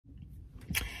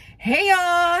Hey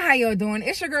y'all, how y'all doing?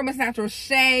 It's your girl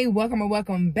MissNaturalShay. Welcome or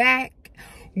welcome back.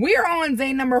 We're on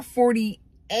day number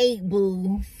 48,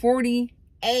 boo.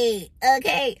 48,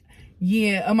 okay?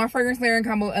 Yeah, of my fragrance layering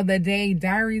combo of the day,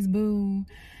 Diaries, boo.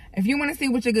 If you want to see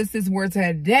what your good sis wore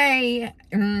today,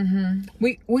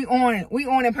 we on it. We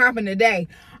on it popping today.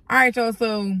 All right, y'all.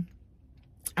 So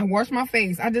I washed my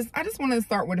face. I just want to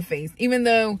start with the face, even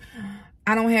though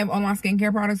I don't have all my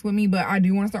skincare products with me, but I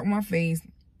do want to start with my face.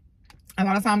 A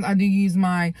lot of times I do use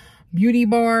my beauty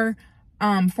bar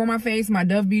for my face, my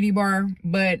Dove beauty bar,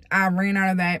 but I ran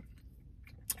out of that.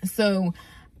 So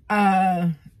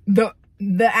the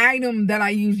item that I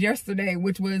used yesterday,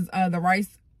 which was the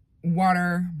rice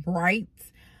water bright,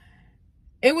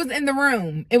 it was in the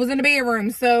room. It was in the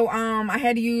bedroom. So I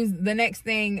had to use the next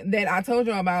thing that I told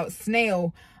you about,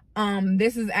 Snail.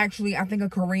 This is actually, I think, a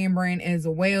Korean brand as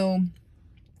well.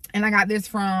 And I got this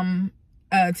from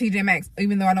TJ Maxx,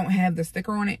 even though I don't have the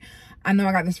sticker on it. I know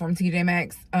I got this from TJ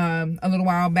Maxx a little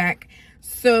while back.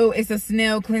 So it's a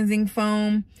Snail cleansing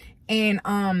foam, and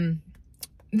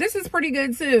this is pretty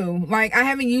good too. Like, I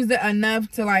haven't used it enough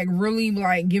to like really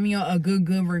like give you a good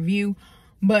review,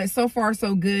 but so far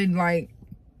so good. Like,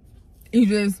 you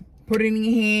just put it in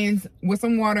your hands with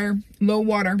some water, low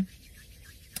water,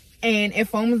 and it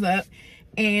foams up.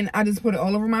 And I just put it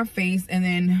all over my face, and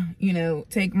then, you know,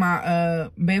 take my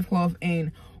bath cloth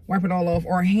and wipe it all off,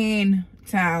 or hand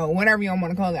towel, whatever y'all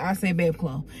want to call it. I say bath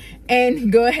cloth,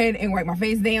 and go ahead and wipe my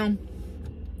face down.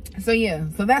 So yeah,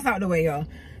 so that's out the way, y'all.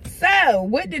 So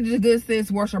what did the good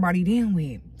sis wash her body down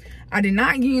with? I did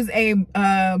not use a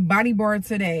body bar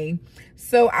today,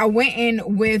 so I went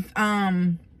in with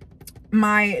my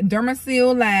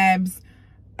Dermasil Labs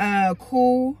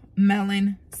Cool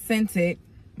Melon Scented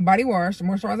body wash,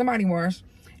 moisturizing body wash.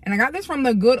 And I got this from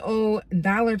the good old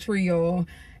Dollar Tree, y'all.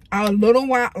 A little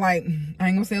while, like, I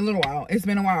ain't gonna say a little while, it's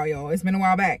been a while, y'all. It's been a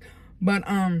while back. But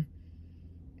when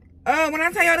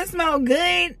I tell y'all this smell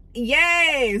good,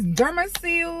 yes,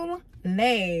 Dermasil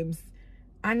Labs.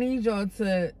 I need y'all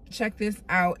to check this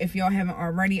out if y'all haven't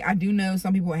already. I do know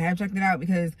some people have checked it out,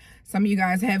 because some of you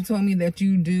guys have told me that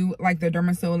you do like the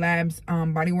Dermasil Labs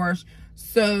body wash.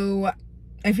 So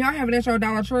if y'all have it at your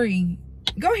Dollar Tree,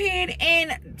 go ahead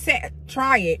and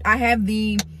try it. I have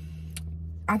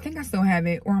I think I still have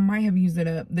it, or I might have used it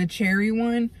up, the cherry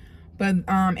one. But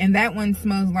and that one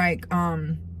smells like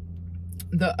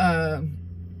the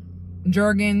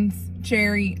Jergens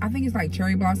cherry. I think it's like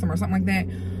cherry blossom or something like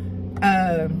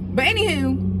that. But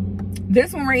anywho,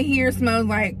 this one right here smells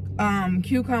like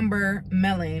cucumber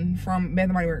melon from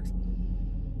Bath & Body Works.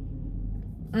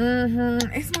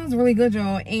 It smells really good,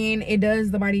 y'all, and it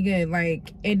does the body good.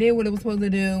 Like, it did what it was supposed to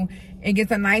do. It gets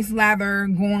a nice lather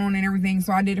going on and everything.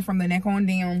 So I did it from the neck on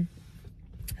down.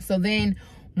 So then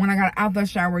when I got out the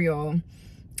shower, y'all,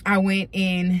 I went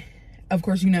in, of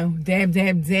course, you know, dab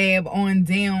on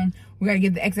down. We got to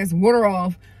get the excess water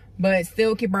off, but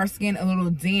still keep our skin a little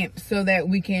damp, so that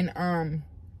we can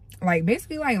like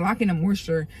basically like lock in the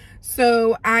moisture.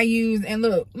 So I use, and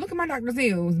look at my Dr.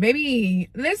 Teal's,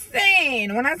 baby.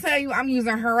 Listen, when I tell you I'm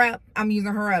using her up, I'm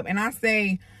using her up. And I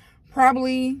say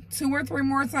probably 2 or 3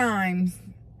 more times,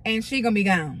 and she gonna be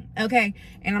gone, okay?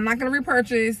 And I'm not gonna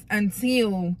repurchase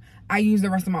until I use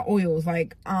the rest of my oils.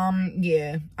 Like,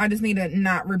 yeah, I just need to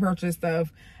not repurchase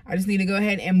stuff. I just need to go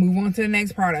ahead and move on to the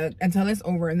next product until it's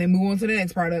over, and then move on to the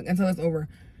next product until it's over.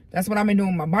 That's what I've been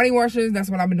doing with my body washes. That's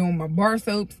what I've been doing with my bar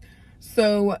soaps.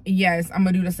 So yes, I'm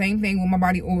gonna do the same thing with my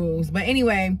body oils. But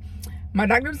anyway, my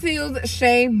Dr. Teal's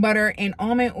Shea Butter and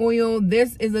Almond Oil.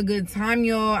 This is a good time,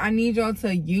 y'all. I need y'all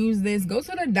to use this. Go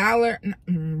to the Dollar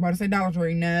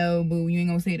Tree. No, boo, you ain't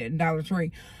gonna say that, Dollar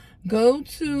Tree. Go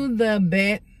to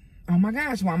the oh my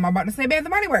gosh, why am I about to say Bath &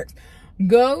 Body Works?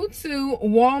 Go to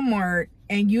Walmart,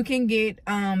 and you can get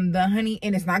the honey,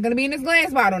 and it's not gonna be in this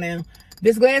glass bottle now.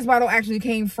 This glass bottle actually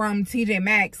came from TJ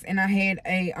Maxx, and I had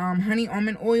a honey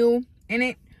almond oil in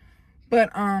it. But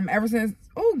ever since,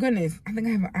 oh goodness, I think I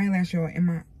have an eyelash oil in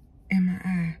my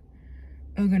eye.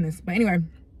 Oh goodness. But anyway,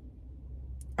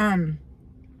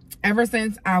 ever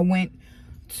since I went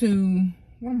to,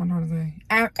 what am I trying to say?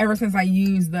 Ever since I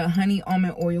used the honey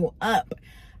almond oil up,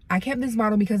 I kept this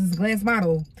bottle because it's a glass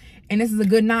bottle, and this is a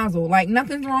good nozzle. Like,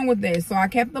 nothing's wrong with this. So I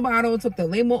kept the bottle, took the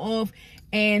label off,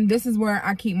 and this is where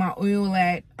I keep my oil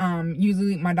at.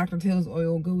 Usually my Dr. Teal's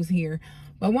oil goes here.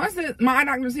 But once my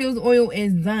Dr. Teal's oil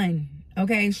is done,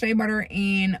 okay, shea butter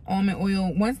and almond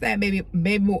oil, once that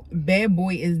bad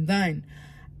boy is done,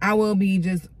 I will be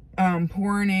just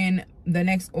pouring in the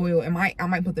next oil. I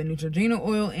might put the Neutrogena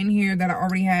oil in here that I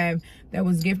already have, that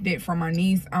was gifted from my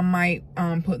niece. I might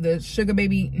put the Sugar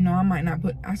Baby. No, I might not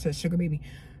put, I said Sugar Baby.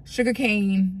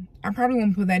 sugarcane. I probably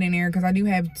won't put that in there because I do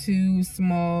have 2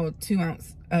 small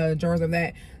 2-ounce jars of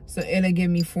that, so it'll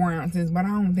give me 4 ounces, but I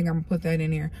don't think I'm gonna put that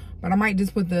in there. But I might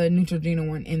just put the Neutrogena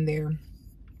one in there,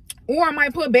 or I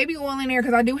might put baby oil in there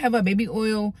because I do have a baby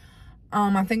oil.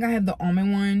 I think I have the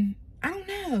almond one. I don't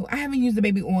know, I haven't used the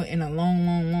baby oil in a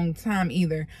long time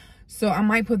either, so I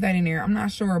might put that in there. I'm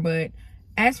not sure, but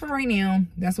as for right now,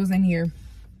 that's what's in here.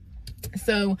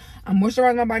 So I'm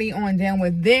moisturizing my body on down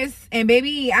with this, and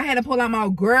baby, I had to pull out my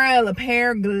girl a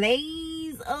pear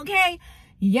glaze. Okay,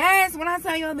 yes, when I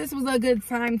tell y'all this was a good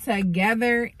time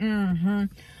together.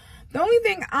 The only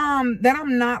thing that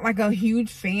I'm not like a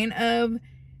huge fan of,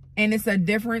 and it's a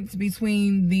difference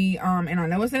between the and I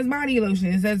know it says body lotion,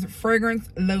 it says fragrance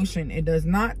lotion, it does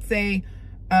not say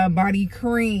body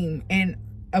cream. And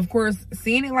of course,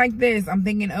 seeing it like this, I'm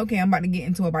thinking, okay, I'm about to get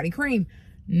into a body cream.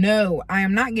 No, I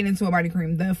am not getting into a body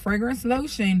cream. The fragrance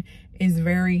lotion is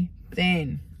very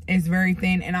thin. It's very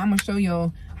thin, and I'm gonna show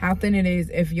y'all how thin it is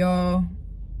if y'all,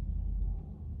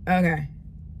 okay,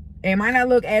 it might not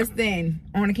look as thin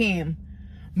on the cam,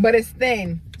 but it's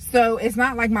thin. So it's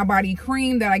not like my body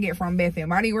cream that I get from Bath and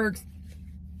Body Works,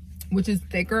 which is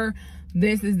thicker.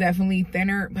 This is definitely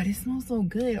thinner, but it smells so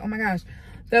good. Oh my gosh,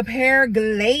 the pear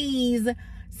glaze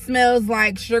smells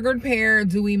like sugared pear,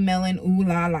 dewy melon, ooh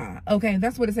la la. Okay,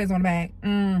 that's what it says on the back.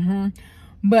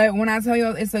 But when I tell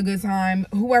y'all it's a good time,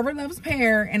 whoever loves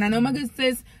pear, and I know my good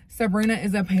sis Sabrina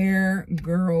is a pear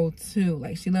girl too.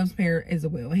 Like, she loves pear as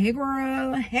well. Hey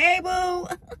girl, hey boo.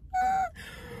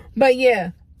 But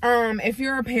yeah, if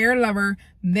you're a pear lover,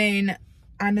 then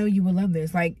I know you will love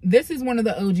this. Like, this is one of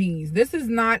the OGs. This is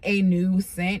not a new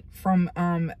scent from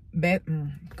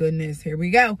goodness, here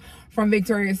we go, from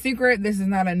Victoria's Secret. This is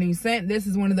not a new scent. This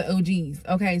is one of the OGs.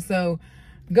 Okay, so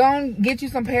go and get you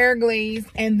some pear glaze,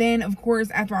 and then of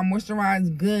course after I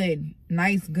moisturize good,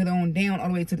 nice, good on down all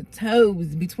the way to the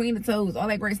toes, between the toes, all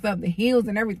that great stuff, the heels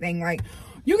and everything, like,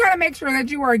 you got to make sure that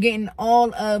you are getting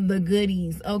all of the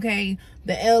goodies. Okay,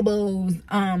 the elbows,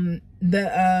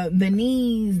 the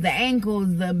knees, the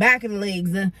ankles, the back of the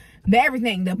legs, the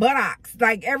everything, the buttocks,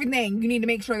 like everything. You need to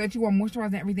make sure that you are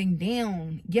moisturizing everything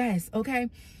down. Yes, okay.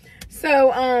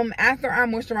 So after I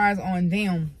moisturize on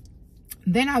down,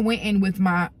 then I went in with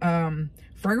my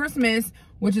fragrance mist,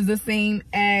 which is the same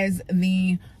as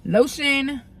the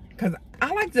lotion, because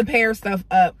I like to pair stuff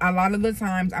up. A lot of the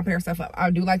times I pair stuff up.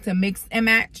 I do like to mix and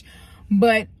match,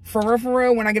 but for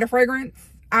real, when I get a fragrance,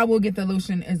 I will get the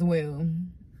lotion as well,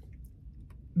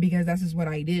 because that's just what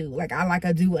I do. Like, I like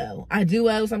a duo.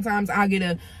 Sometimes I'll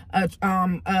get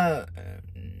not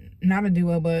a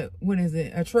duo, but what is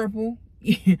it? A triple.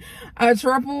 A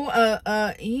triple,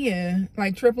 yeah,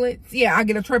 like triplets. Yeah, I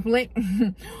get a triplet,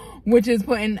 which is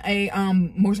putting a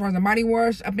moisturizing body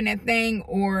wash up in that thing,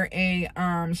 or a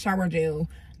shower gel.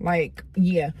 Like,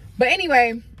 yeah. But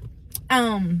anyway,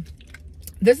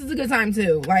 this is a good time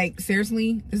too. Like,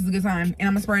 seriously, this is a good time. And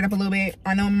I'm gonna spray it up a little bit.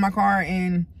 I know I'm in my car,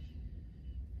 and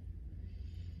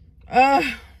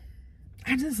I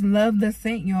just love the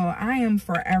scent, y'all. I am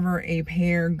forever a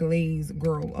pear glaze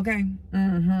girl. Okay.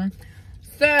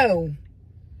 So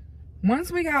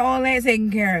once we got all that taken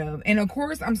care of, and of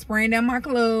course I'm spraying down my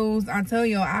clothes. I tell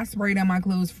y'all, I spray down my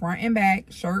clothes front and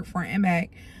back, shirt front and back,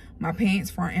 my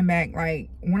pants front and back. Like,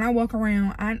 when I walk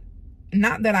around,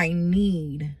 not that I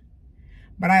need,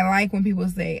 but I like when people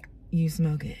say, you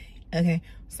smell good. Okay,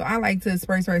 so I like to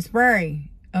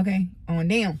spray, okay, on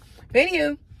down. But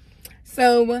anywho,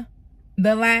 so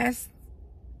the last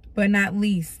but not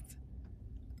least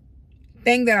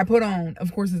thing that I put on,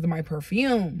 of course, is my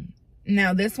perfume.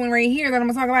 Now, this one right here that I'm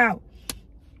gonna talk about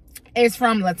is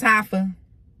from Lattafa,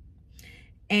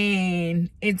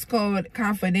 and it's called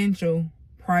Confidential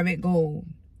Private Gold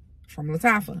from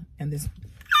Lattafa. And this,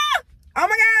 oh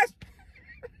my gosh,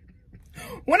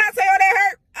 when I say, oh, that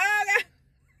hurt, oh god,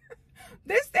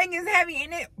 this thing is heavy,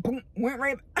 and it boom, went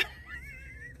right, oh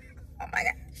my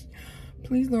gosh.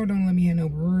 Please, Lord, don't let me have no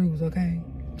bruise, okay?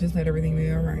 Just let everything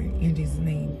be all right. In Jesus'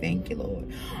 name. Thank you,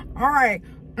 Lord. All right.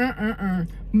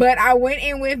 But I went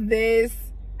in with this.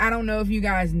 I don't know if you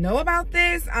guys know about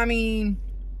this. I mean,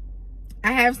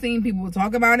 I have seen people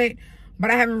talk about it,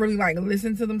 but I haven't really, like,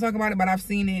 listened to them talk about it. But I've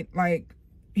seen it, like,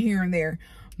 here and there.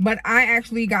 But I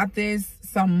actually got this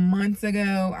some months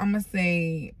ago. I'm going to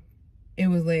say it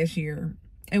was last year.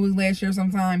 It was last year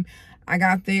sometime. I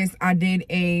got this. I did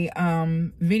a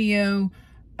video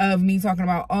of me talking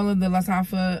about all of the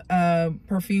Lattafa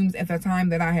perfumes at the time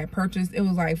that I had purchased. It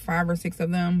was like 5 or 6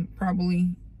 of them,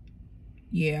 probably.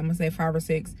 Yeah, I'm gonna say 5 or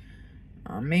 6,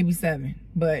 or maybe 7,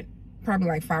 but probably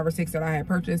like 5 or 6 that I had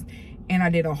purchased. And I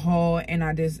did a haul, and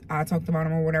I talked about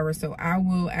them or whatever. So I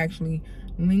will actually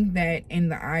link that in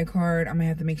the iCard. I'm gonna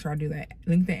have to make sure I do that.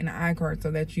 Link that in the iCard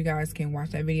so that you guys can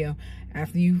watch that video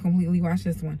after you completely watch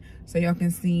this one, so y'all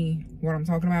can see what I'm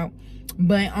talking about.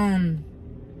 But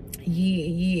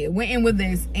yeah, went in with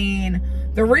this, and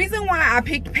the reason why I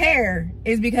picked pear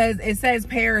is because it says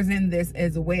pear is in this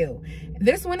as well.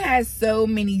 This one has so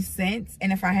many scents,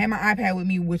 and if I had my iPad with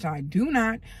me, which I do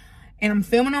not, and I'm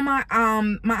filming on my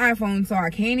my iPhone, so I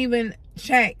can't even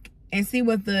check and see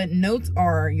what the notes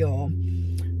are, y'all.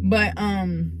 But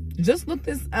just look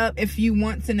this up if you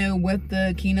want to know what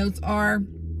the keynotes are.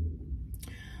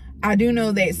 I do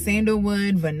know that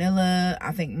sandalwood, vanilla,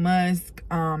 I think musk,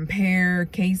 pear,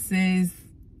 cases,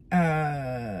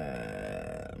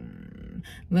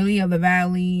 lily of the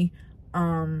valley.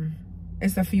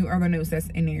 It's a few other notes that's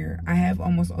in there. I have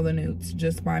almost all the notes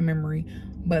just by memory,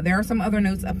 but there are some other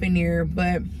notes up in there.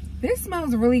 But this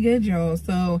smells really good, y'all.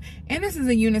 So, and this is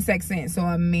a unisex scent, so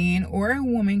a man or a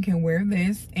woman can wear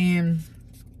this. And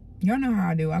y'all know how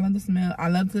I do. I love the smell. I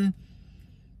love to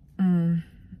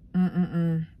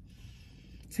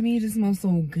to me, it just smells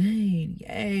so good.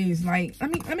 Yes, like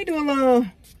let me do a little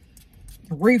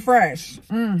refresh.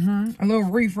 A little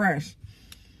refresh.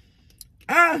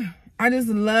 I just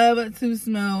love to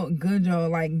smell good, y'all.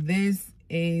 Like, this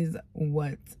is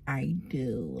what I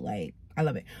do. Like, I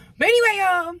love it. But anyway,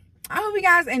 y'all, I hope you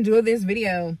guys enjoyed this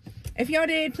video. If y'all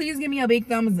did, please give me a big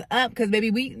thumbs up, because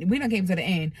baby, we done came to the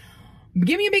end.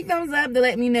 Give me a big thumbs up to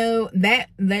let me know. That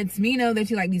lets me know that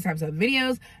you like these types of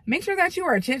videos. Make sure that you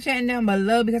are chit-chatting down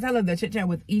below, because I love to chit-chat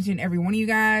with each and every one of you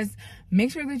guys.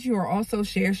 Make sure that you are also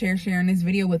sharing this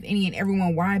video with any and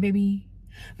everyone. Why, baby?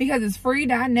 Because it's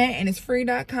free.net and it's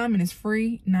free.com and it's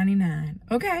free 99.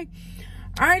 Okay?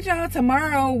 All right, y'all.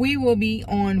 Tomorrow we will be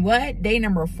on what? Day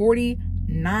number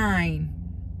 49.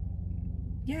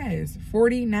 Yes,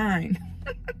 49.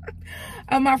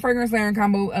 Of my fragrance layering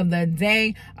combo of the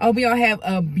day. I hope y'all have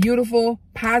a beautiful,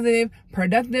 positive,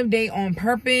 productive day on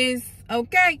purpose.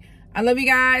 Okay? I love you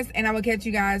guys, and I will catch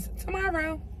you guys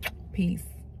tomorrow. Peace.